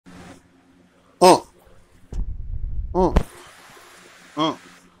Uh.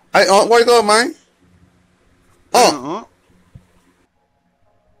 Hey, wake up, man. Uh.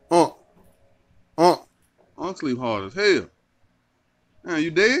 Sleep hard as hell. Man,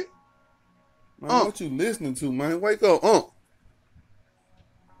 you dead? Man, what you listening to, man? Wake up. What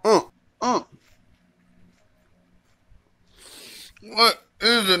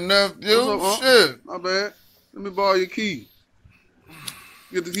is it, nephew? What's up, Shit. My bad. Let me borrow your key.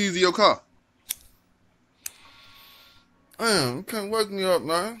 Get the keys to your car. Damn, you can't wake me up,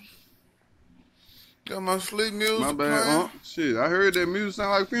 man. Got my sleep music My bad, playing. Shit, I heard that music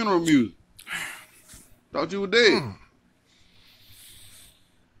sound like funeral music. Thought you were dead.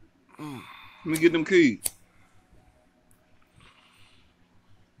 Let me get them keys.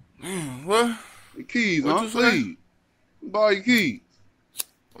 What? The keys, What you please. Borrow your keys.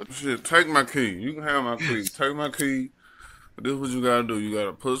 What shit? Take my key. You can have my key. Take my key. But this is what you gotta do. You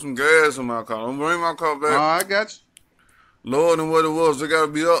gotta put some gas in my car. Don't bring my car back. I got you. Lower than what it was. It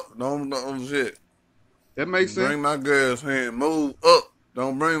gotta be up. Don't shit. That makes sense. Bring my gas hand. Move up.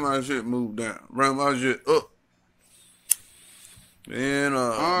 Don't bring my shit move down. Bring my shit up. Then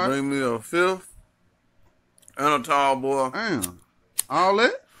bring me a fifth and a tall boy. Damn. All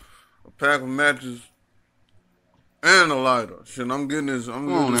that? A pack of matches and a lighter. Shit, I'm getting this. I'm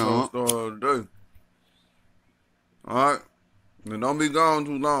getting this whole store today. All right. Then don't be gone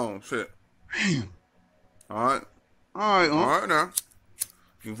too long. Shit. Damn. All right. All right now.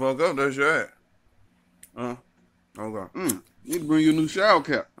 You fuck up, that's your ass. Okay. You need to bring you a new shower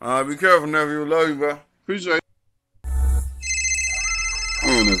cap. All right, be careful, nephew. Love you, bro. Appreciate it.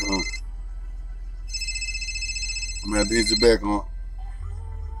 That's I'm gonna have to hit you back on.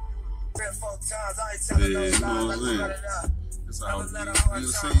 Yeah, you know what I'm saying? That's all. You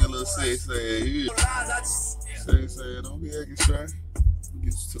see your little sex ass here. Sex ass, don't be acting shy. Get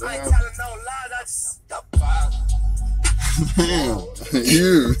you to the house. Damn,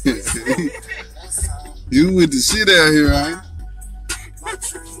 you with the shit out here, ain't you?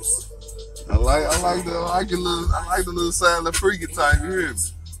 I like the little silent freaky type. You hear me?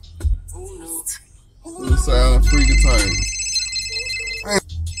 Little silent freaky type.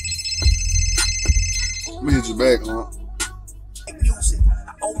 Let me hit you back, huh?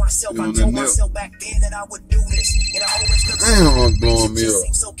 I told myself back then that I would do this. And I always looked I'm blowing me up.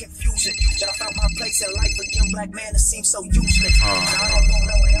 Seems so confusing. That I found my place in life, a young black man that seems so useless. I don't want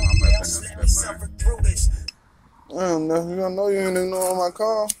no help else. Let me suffer through this. Damn, nephew, I know you ain't ignoring my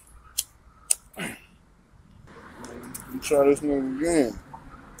call. You try this nigga again.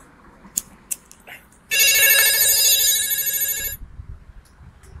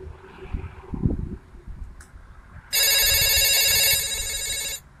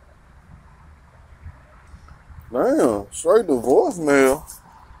 Damn, straight to voicemail.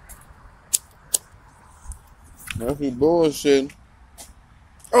 Nephew bullshitting.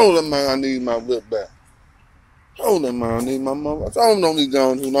 Hold up, man, I need my whip back. Hold up, man, I need my mother. I told him don't be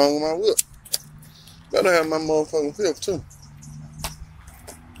gone too long with my whip. Gotta have my motherfucking fifth, too.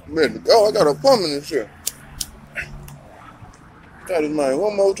 I'm ready to go. I got a appointment and shit. Try this man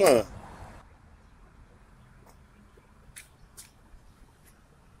one more time.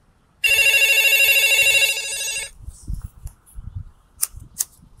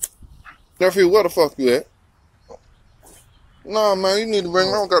 Nephew, where the fuck you at? Nah, man, you need to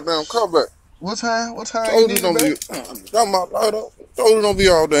bring my goddamn car back. What time? Told you don't be. Got my light up. Told you don't be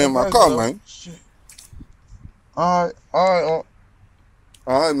all day in my car, man. Shit. All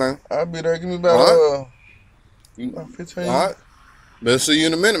right, man. I'll be there. Give me about 15. All right. Better see you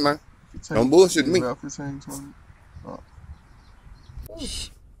in a minute, man. Don't bullshit me. About 15, 20.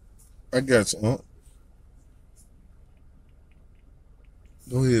 I got you, huh?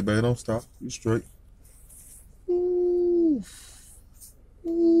 Go ahead, baby. Don't stop. You straight. Ooh.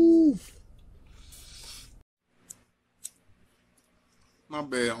 My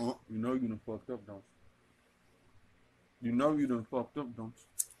bad, huh? You know you done fucked up, don't you? You know you done fucked up, don't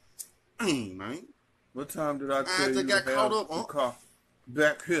you? Dang, man. What time did I tell you to have the car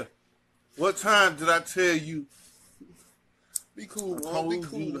back here? What time did I tell you? Be cool, Be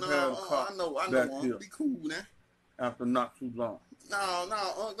cool. You to have the car I know, back here. Be cool, man. After not too long. No,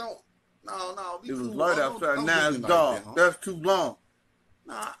 don't. No, be it cool. was light outside, don't now it's like dark. that, That's too long.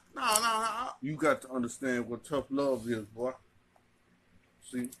 No. You got to understand what tough love is, boy.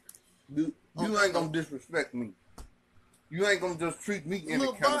 See, you ain't gonna disrespect me. You ain't gonna just treat me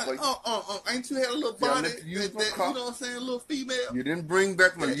any kind of way. Ain't you had a little body? You know what I'm saying? A little female. You didn't bring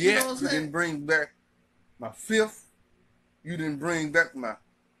back my you know what I'm saying? You didn't bring back my fifth. You didn't bring back my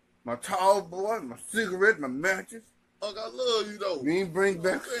tall boy, my cigarette, my matches. I love you though. You didn't bring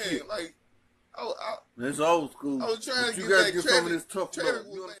back shit. Like, That's old school. I was trying But to you get gotta back get some of this tough Trevor love.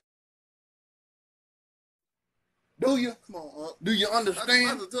 was Do you? Come on, Do you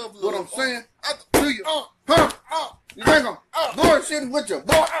understand that's a tough what love. I'm saying? Do you? Huh? You think I'm bullshitting with you,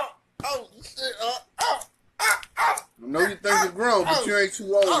 boy? Shit, I know you think you're grown, but you ain't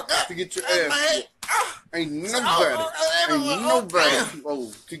too old to get your ass whooped. Ain't nobody too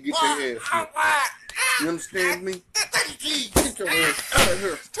old to get their ass whooped. You understand me? Get your ass out of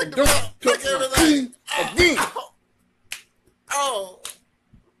here and don't touch my team again. Oh.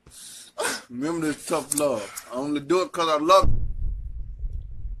 Remember this tough love. I only do it because I love you.